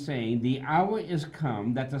answered them, saying, the hour is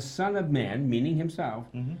come that the Son of Man, meaning himself,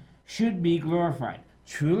 should be glorified.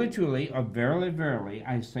 Truly, truly, or verily, verily,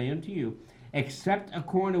 I say unto you, except a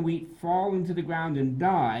corn of wheat fall into the ground and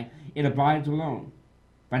die, it abides alone.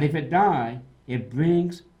 But if it die, it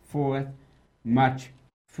brings forth much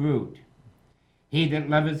fruit. He that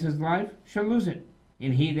loveth his life shall lose it,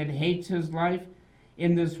 and he that hates his life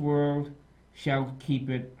in this world shall keep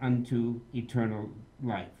it unto eternal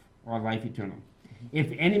life, or life eternal.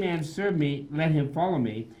 If any man serve me, let him follow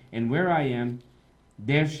me, and where I am,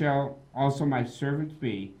 there shall also my servants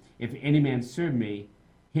be. If any man serve me,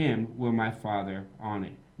 him will my Father honor.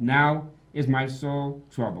 Now is my soul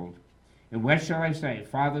troubled. And what shall I say?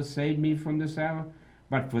 Father, save me from this hour.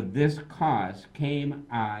 But for this cause came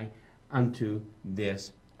I unto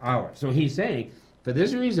this hour. So he's saying, for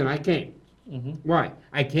this reason I came. Why?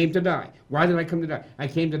 I came to die. Why did I come to die? I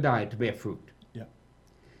came to die to bear fruit. Yeah.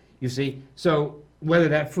 You see? So whether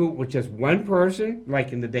that fruit was just one person,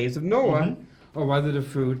 like in the days of Noah, or whether the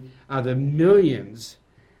fruit are the millions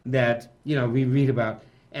that, you know, we read about,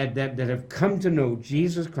 and that have come to know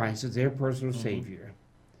Jesus Christ as their personal Savior.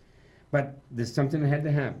 But there's something that had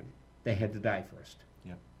to happen. They had to die first.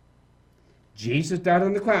 Yeah. Jesus died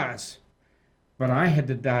on the cross, but I had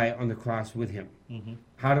to die on the cross with him.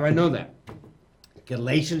 How do I know that?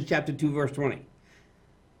 Galatians chapter 2, verse 20.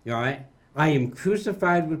 You all right? I am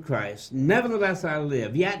crucified with Christ. Nevertheless I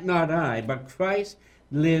live, yet not I, but Christ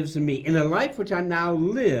lives in me. In the life which I now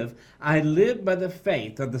live, I live by the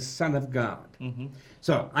faith of the Son of God.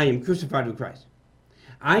 So I am crucified with Christ.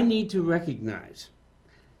 I need to recognize,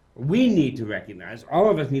 we need to recognize, all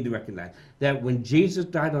of us need to recognize, that when Jesus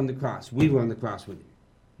died on the cross, we were on the cross with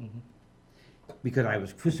him. because I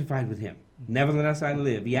was crucified with him. Nevertheless I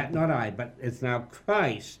live, yet not I, but it's now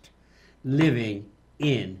Christ living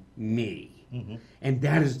in me. And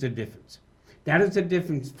that is the difference. That is the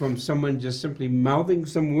difference from someone just simply mouthing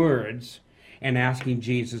some words and asking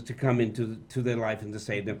Jesus to come into their life and to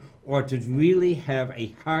save them, or to really have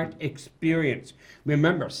a heart experience.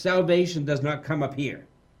 Remember, salvation does not come up here.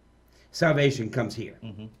 Salvation comes here.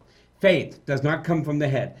 Faith does not come from the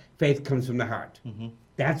head. Faith comes from the heart.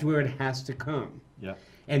 That's where it has to come. Yeah.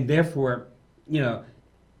 And therefore,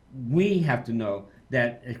 we have to know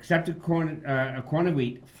that except a corn of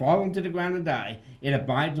wheat fall into the ground and die, it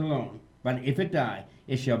abides alone. But if it die,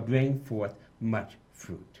 it shall bring forth much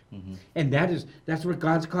fruit. And that's what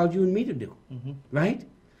God's called you and me to do, right?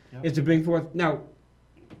 Yep. Is to bring forth. Now,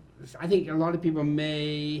 I think a lot of people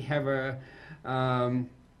may have a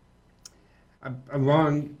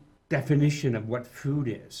wrong definition of what fruit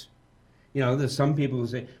is. There's some people who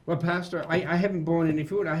say, "Well, Pastor, I haven't borne any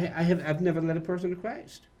fruit. I've never led a person to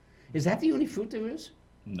Christ." Is that the only fruit there is?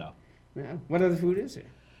 No. Well, what other fruit is there?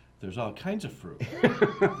 There's all kinds of fruit.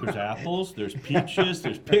 There's apples, there's peaches,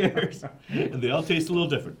 there's pears, and they all taste a little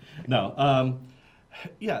different. No,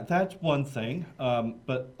 yeah, that's one thing.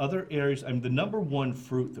 But other areas, the number one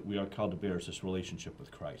fruit that we are called to bear is this relationship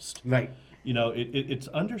with Christ. Right. It's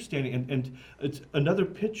understanding, and it's another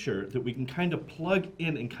picture that we can kind of plug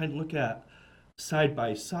in and kind of look at side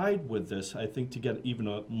by side with this, I think, to get even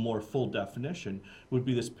a more full definition, would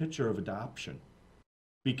be this picture of adoption.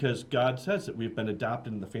 Because God says that we've been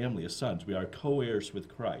adopted in the family as sons. We are co-heirs with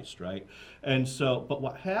Christ, right? And so, but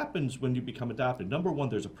what happens when you become adopted? Number one,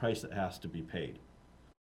 there's a price that has to be paid,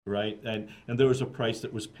 right? And there was a price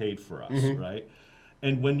that was paid for us, right?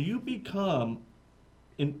 And when you become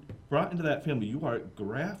brought into that family, you are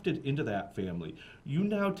grafted into that family. You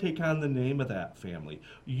now take on the name of that family.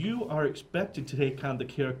 You are expected to take on the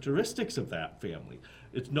characteristics of that family.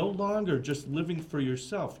 It's no longer just living for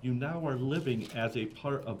yourself. You now are living as a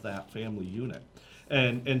part of that family unit.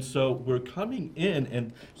 And so we're coming in,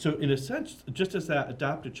 and so in a sense, just as that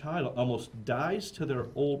adopted child almost dies to their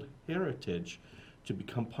old heritage to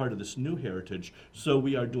become part of this new heritage, so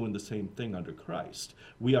we are doing the same thing under Christ.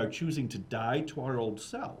 We are choosing to die to our old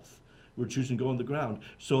self. We're choosing to go on the ground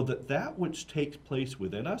so that which takes place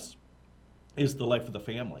within us is the life of the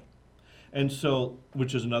family. And so,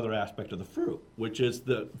 which is another aspect of the fruit, which is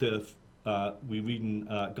we read in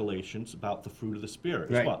Galatians about the fruit of the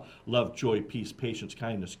Spirit as well. Love, joy, peace, patience,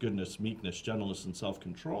 kindness, goodness, meekness, gentleness, and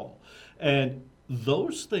self-control. And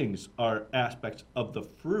those things are aspects of the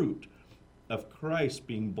fruit of Christ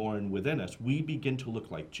being born within us. We begin to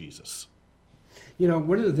look like Jesus.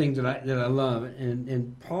 One of the things that I love,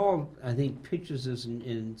 and Paul, I think, pictures this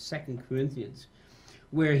in 2 Corinthians,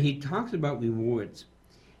 where he talks about rewards.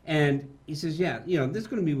 And he says, there's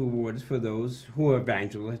going to be rewards for those who are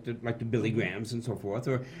evangelists, like the Billy Grahams and so forth,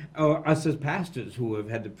 or us as pastors who have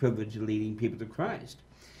had the privilege of leading people to Christ.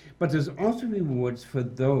 But there's also rewards for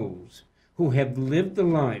those who have lived the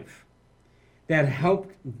life that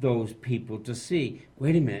helped those people to see,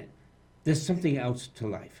 wait a minute, there's something else to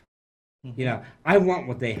life. I want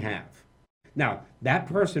what they have. Now, that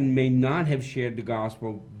person may not have shared the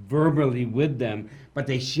gospel verbally with them, but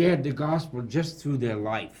they shared the gospel just through their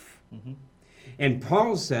life. And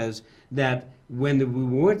Paul says that when the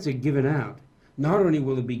rewards are given out, not only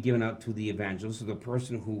will it be given out to the evangelist, or the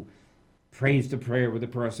person who prays the prayer with the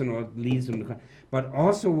person or leads them to, but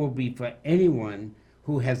also will be for anyone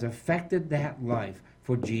who has affected that life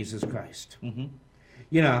for Jesus Christ.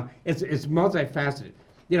 It's multifaceted.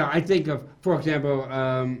 I think of, for example,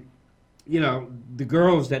 the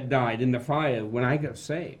girls that died in the fire when I got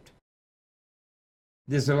saved.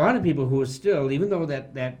 There's a lot of people who are still, even though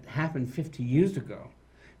that happened 50 years ago,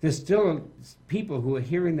 there's still people who are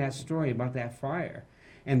hearing that story about that fire.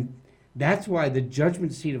 And that's why the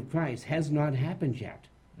judgment seat of Christ has not happened yet.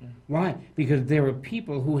 Why? Because there are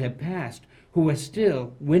people who have passed who are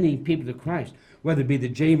still winning people to Christ, whether it be the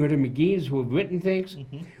J. Murder McGee's who have written things.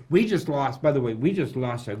 We just lost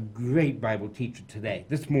a great Bible teacher today,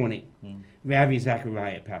 this morning. Rabbi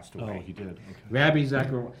Zachariah passed away. Oh, he did. Okay. Rabbi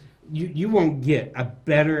Zachariah, you won't get a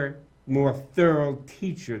better, more thorough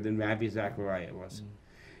teacher than Rabbi Zachariah was.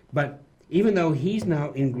 But even though he's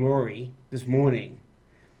now in glory this morning,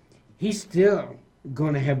 he's still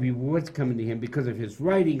going to have rewards coming to him because of his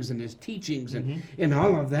writings and his teachings and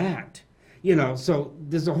all of that. So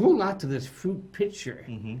there's a whole lot to this fruit picture.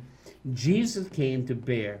 Jesus came to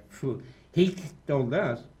bear fruit. He told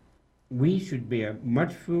us we should bear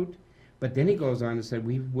much fruit, but then he goes on and said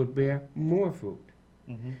we would bear more fruit.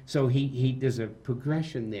 So there's a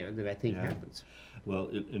progression there that I think happens. Well,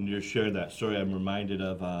 and you're sharing that story, I'm reminded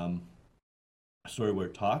of story where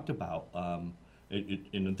it talked about,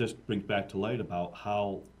 and this brings back to light about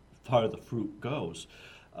how far the fruit goes.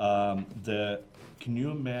 Can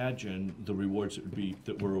you imagine the rewards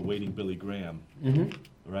that were awaiting Billy Graham,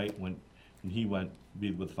 right, when he went to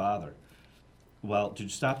be with Father? Well, did you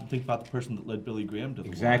stop and think about the person that led Billy Graham to the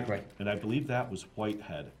Exactly. Lord? And I believe that was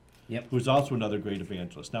Whitehead. Yep. Who was also another great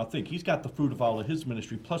evangelist. Now think, he's got the fruit of all of his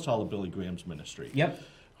ministry plus all of Billy Graham's ministry. Yep.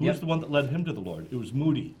 Who was the one that led him to the Lord? It was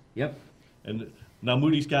Moody. Yep. And now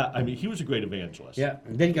Moody's he was a great evangelist. Yeah.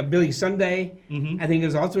 And then you got Billy Sunday. I think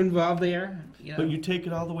is also involved there. You know? But you take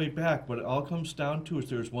it all the way back, what it all comes down to is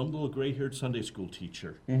there's one little gray-haired Sunday school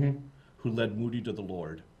teacher who led Moody to the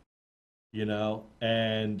Lord.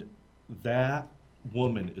 And that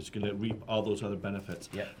woman is going to reap all those other benefits.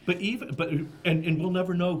 Yeah. And we'll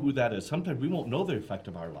never know who that is. Sometimes we won't know the effect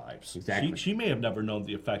of our lives. Exactly. She may have never known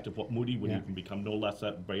the effect of what Moody would even become, no less than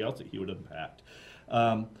everybody else that he would impact.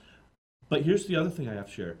 But here's the other thing I have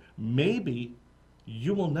to share. Maybe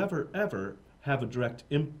you will never, ever have a direct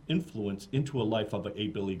influence into a life of a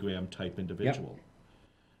Billy Graham type individual. Yep.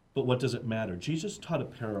 But what does it matter? Jesus taught a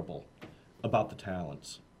parable about the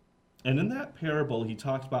talents. And in that parable, he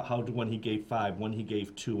talks about how when he gave 5, when he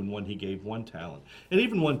gave 2, and when he gave 1 talent. And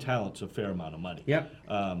even 1 talent's a fair amount of money. Yep.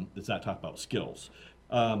 It's not talking about skills.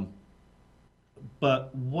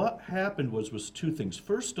 But what happened was 2 things.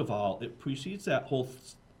 First of all, it precedes that whole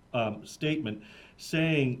statement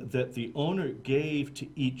saying that the owner gave to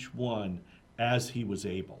each one as he was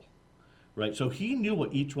able, right? So he knew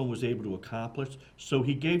what each one was able to accomplish, so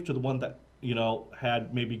he gave to the one that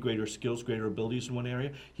had maybe greater skills, greater abilities in one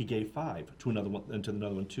area. He gave 5 to another one, and to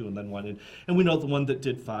another one 2, and then 1. And we know the one that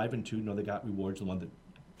did 5 and 2, they got rewards. The one that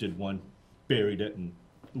did 1 buried it, and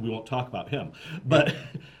we won't talk about him. But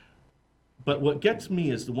what gets me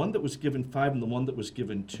is the one that was given 5 and the one that was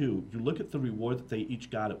given 2. You look at the reward that they each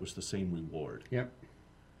got; it was the same reward. Yep.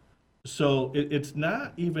 So it's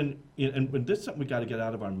not even, and this is something we got to get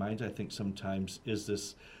out of our minds. I think sometimes is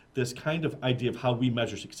this kind of idea of how we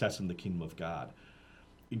measure success in the kingdom of God.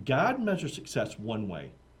 God measures success one way.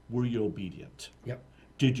 Were you obedient? Yep.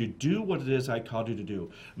 Did you do what it is I called you to do?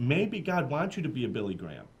 Maybe God wants you to be a Billy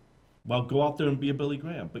Graham. Well, go out there and be a Billy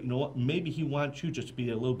Graham. But you know what? Maybe he wants you just to be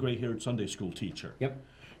a little gray-haired Sunday school teacher. Yep.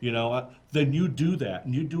 Then you do that,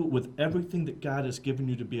 and you do it with everything that God has given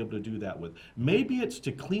you to be able to do that with. Maybe it's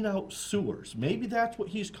to clean out sewers. Maybe that's what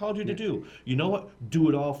he's called you to do. You know what? Do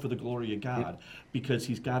it all for the glory of God, because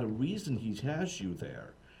he's got a reason he has you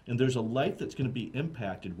there. And there's a life that's going to be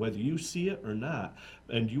impacted, whether you see it or not,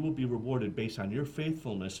 and you will be rewarded based on your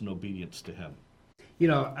faithfulness and obedience to him.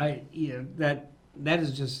 That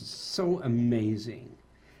is just so amazing.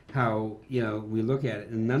 How we look at it,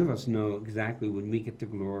 and none of us know exactly when we get to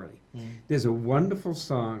glory. There's a wonderful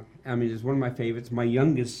song. It's one of my favorites. My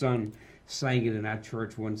youngest son sang it in our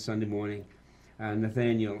church one Sunday morning,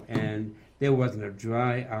 Nathaniel, and there wasn't a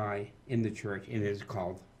dry eye in the church, and it is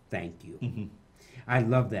called "Thank You." I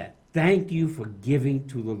love that. Thank you for giving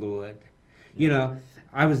to the Lord.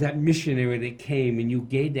 I was that missionary that came, and you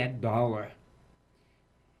gave that $1,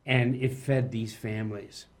 and it fed these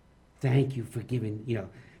families. Thank you for giving,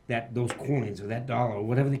 those coins or that $1, or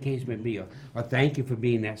whatever the case may be, or thank you for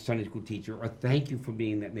being that Sunday school teacher, or thank you for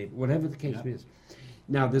being that neighbor, whatever the case is.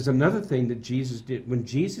 Now, there's another thing that Jesus did. When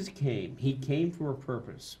Jesus came, he came for a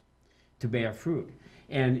purpose, to bear fruit.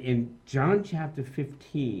 And in John chapter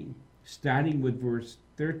 15, starting with verse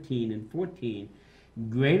 13 and 14,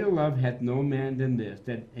 greater love hath no man than this,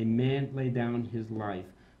 that a man lay down his life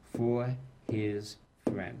for his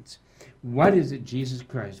friends. What is it Jesus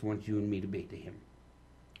Christ wants you and me to be to him?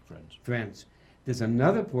 Friends. There's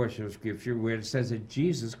another portion of Scripture where it says that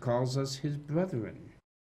Jesus calls us his brethren.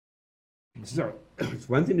 So it's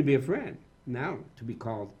one thing to be a friend, now to be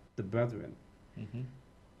called the brethren.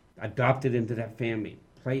 Adopted into that family,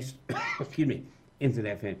 placed, into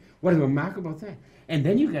that family. What a remarkable thing. And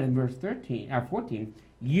then you got in verse 14,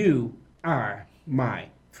 you are my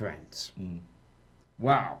friends.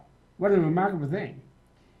 Wow, what a remarkable thing.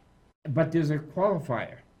 But there's a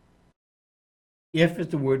qualifier. If is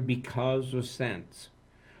the word because or since.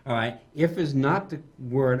 All right? If is not the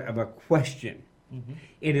word of a question.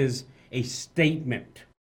 It is a statement.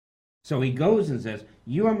 So he goes and says,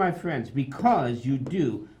 you are my friends because you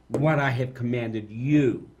do what I have commanded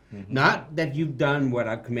you. Not that you've done what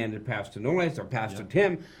I've commanded Pastor Noyes or Pastor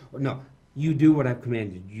Tim. No, you do what I've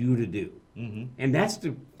commanded you to do. And that's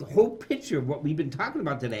the whole picture of what we've been talking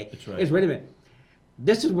about today. That's right. Is, wait a minute,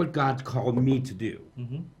 this is what God's called me to do.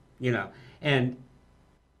 And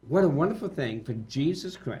what a wonderful thing for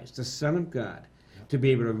Jesus Christ, the Son of God, to be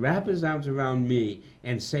able to wrap his arms around me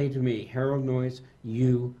and say to me, Harold Noyes,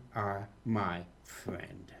 you are my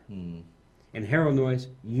friend. Mm. And Harold Noyes,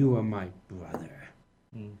 you are my brother.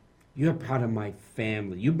 Mm. You're part of my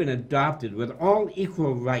family. You've been adopted with all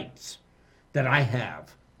equal rights that I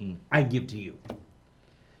have. Mm. I give to you.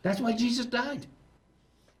 That's why Jesus died.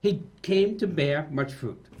 He came to bear much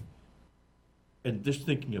fruit. And just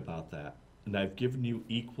thinking about that, and I've given you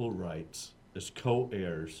equal rights as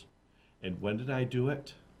co-heirs. And when did I do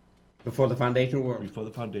it? Before the foundation of the world. Before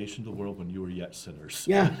the foundation of the world, when you were yet sinners.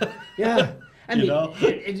 Yeah, yeah. I mean,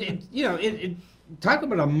 You know? Talk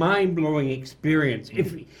about a mind-blowing experience.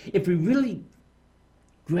 If we really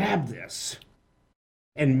grab this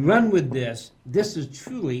and run with this, this is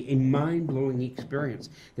truly a mind-blowing experience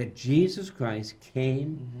that Jesus Christ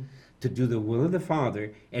came to do the will of the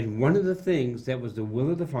Father, and one of the things that was the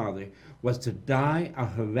will of the Father was to die a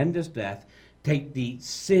horrendous death, take the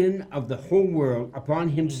sin of the whole world upon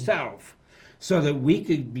himself so that we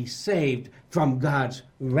could be saved from God's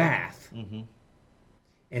wrath. Mm-hmm.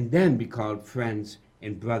 And then be called friends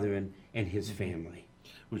and brethren and his family.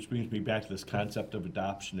 Which brings me back to this concept of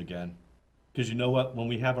adoption again. Because you know what? When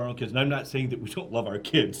we have our own kids, and I'm not saying that we don't love our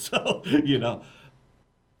kids, so,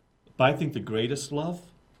 but I think the greatest love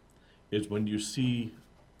is when you see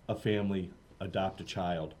a family adopt a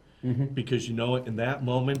child. Mm-hmm. Because in that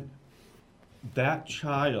moment, that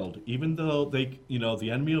child, even though the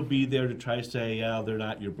enemy will be there to try to say, yeah, they're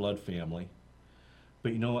not your blood family.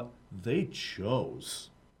 But you know what? They chose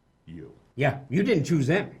you. Yeah, you didn't choose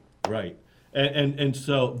them. Right. And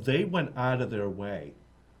so they went out of their way.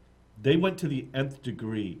 They went to the nth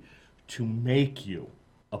degree to make you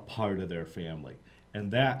a part of their family.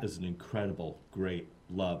 And that is an incredible, great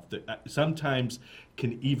love that sometimes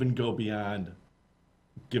can even go beyond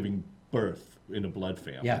giving birth in a blood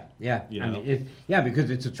family. Yeah. You I know? mean, because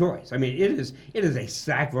it's a choice. I mean, it is a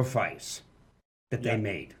sacrifice that they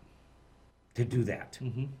made to do that.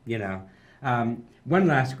 Mm-hmm. One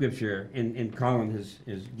last scripture, and Colin has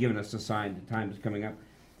given us a sign that time is coming up.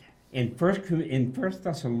 In 1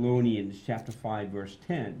 Thessalonians chapter 5, verse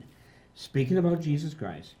 10, speaking about Jesus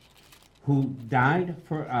Christ, who died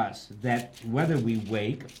for us, that whether we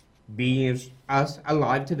wake, being us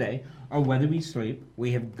alive today, or whether we sleep,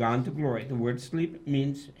 we have gone to glory. The word sleep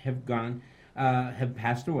means have gone, have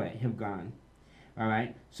passed away, have gone. All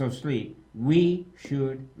right? So sleep. We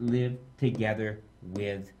should live together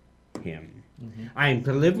with him. Mm-hmm. I am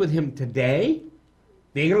to live with him today,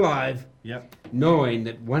 being alive, Yep. knowing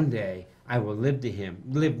that one day I will live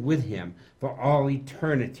with him for all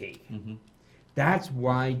eternity. Mm-hmm. That's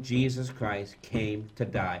why Jesus Christ came to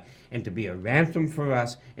die, and to be a ransom for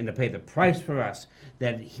us, and to pay the price for us,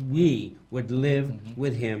 that we would live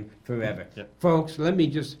with him forever. Yep. Folks, let me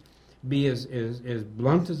just be as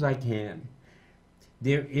blunt as I can.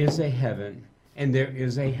 There is a heaven, and there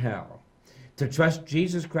is a hell. To trust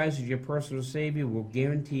Jesus Christ as your personal Savior will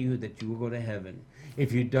guarantee you that you will go to heaven.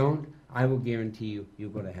 If you don't, I will guarantee you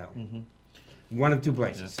you'll go to hell. Mm-hmm. One of two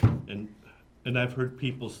places. Yeah. And I've heard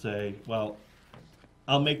people say, well,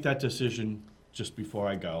 I'll make that decision just before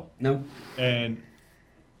I go. No. And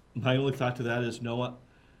my only thought to that is, Noah,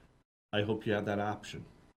 I hope you have that option.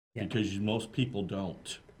 Yeah. Because most people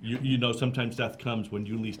don't. Sometimes death comes when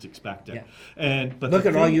you least expect it. Yeah. But look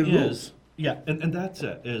at all your is, rules. Yeah, and that's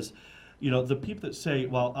it, is, the people that say,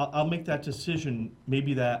 well, I'll make that decision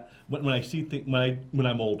maybe that when I see things, when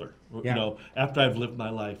I'm older, Yeah. After I've lived my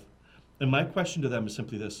life. And my question to them is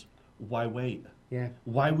simply this: why wait? Yeah.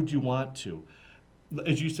 Why would you want to?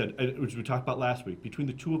 As you said, as we talked about last week, between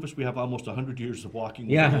the two of us, we have almost 100 years of walking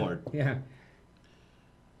with the Lord. Yeah.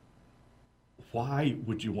 Why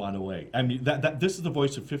would you want to wait? I mean, this is the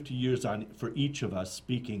voice of 50 years on for each of us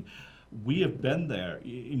speaking. We have been there,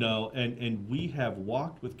 and we have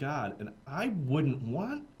walked with God, and I wouldn't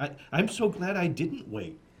want. I'm so glad I didn't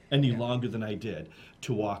wait any longer than I did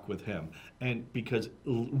to walk with Him, and because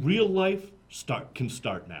real life can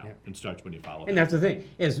start now, and starts when you follow. And that's the thing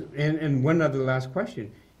is, and one other last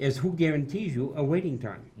question is, who guarantees you a waiting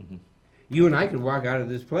time? Mm-hmm. You and I could walk out of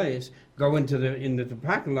this place, go into the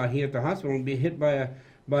parking lot here at the hospital, and be hit by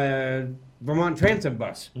a Vermont Transit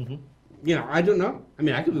bus. Mm-hmm. I don't know. I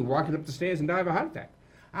mean, I could be walking up the stairs and die of a heart attack.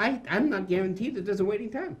 I'm not guaranteed that there's a waiting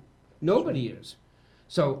time. Nobody is.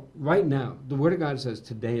 So right now, the Word of God says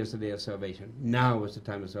today is the day of salvation. Now is the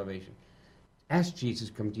time of salvation. Ask Jesus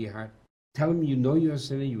to come to your heart. Tell him you know you're a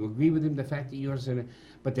sinner, you agree with him the fact that you're a sinner,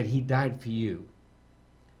 but that he died for you,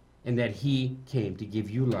 and that he came to give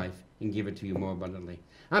you life and give it to you more abundantly.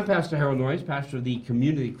 I'm Pastor Harold Noyes, pastor of the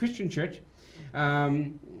Community Christian Church.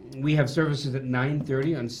 We have services at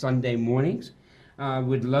 9:30 on Sunday mornings.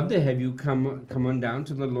 We'd love to have you come on down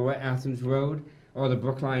to the Lower Athens Road or the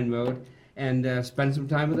Brookline Road and spend some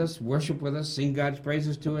time with us, worship with us, sing God's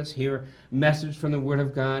praises to us, hear a message from the Word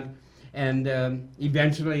of God. And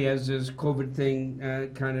eventually, as this COVID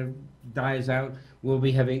thing kind of dies out, we'll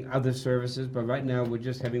be having other services. But right now, we're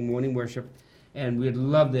just having morning worship. And we'd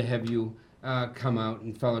love to have you come out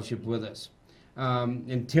and fellowship with us.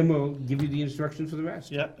 And Tim will give you the instructions for the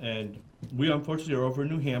rest. Yeah, and we unfortunately are over in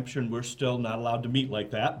New Hampshire, and we're still not allowed to meet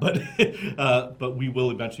like that. But but we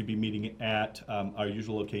will eventually be meeting at our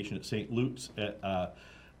usual location at St. Luke's at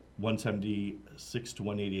 176 to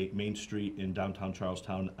 188 Main Street in downtown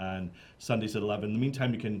Charlestown on Sundays at 11. In the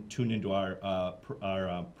meantime, you can tune into our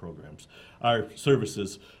programs, our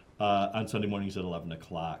services on Sunday mornings at 11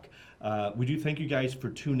 o'clock. We do thank you guys for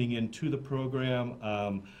tuning in to the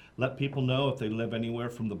program. Let people know if they live anywhere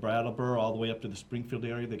from the Brattleboro all the way up to the Springfield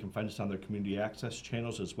area, they can find us on their community access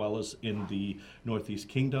channels as well as in the Northeast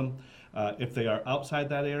Kingdom. If they are outside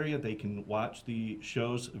that area, they can watch the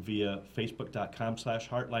shows via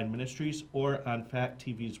facebook.com/Heartline Ministries or on Fact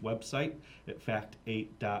TV's website at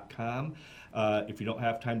fact8.com. If you don't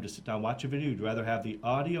have time to sit down and watch a video, you'd rather have the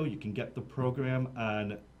audio, you can get the program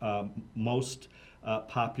on most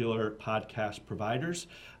popular podcast providers.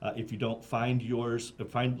 If you don't find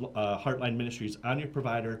Heartline Ministries on your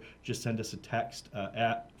provider, just send us a text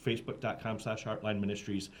at facebook.com/Heartline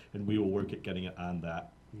Ministries, and we will work at getting it on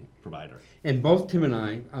that provider. And both Tim and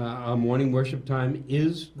I, our morning worship time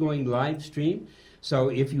is going live stream. So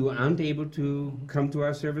if you aren't able to come to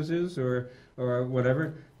our services or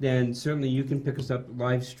whatever, then certainly you can pick us up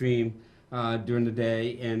live stream during the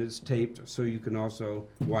day, and it's taped, so you can also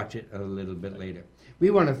watch it a little bit later. We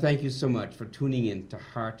want to thank you so much for tuning in to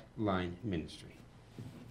Heartline Ministry.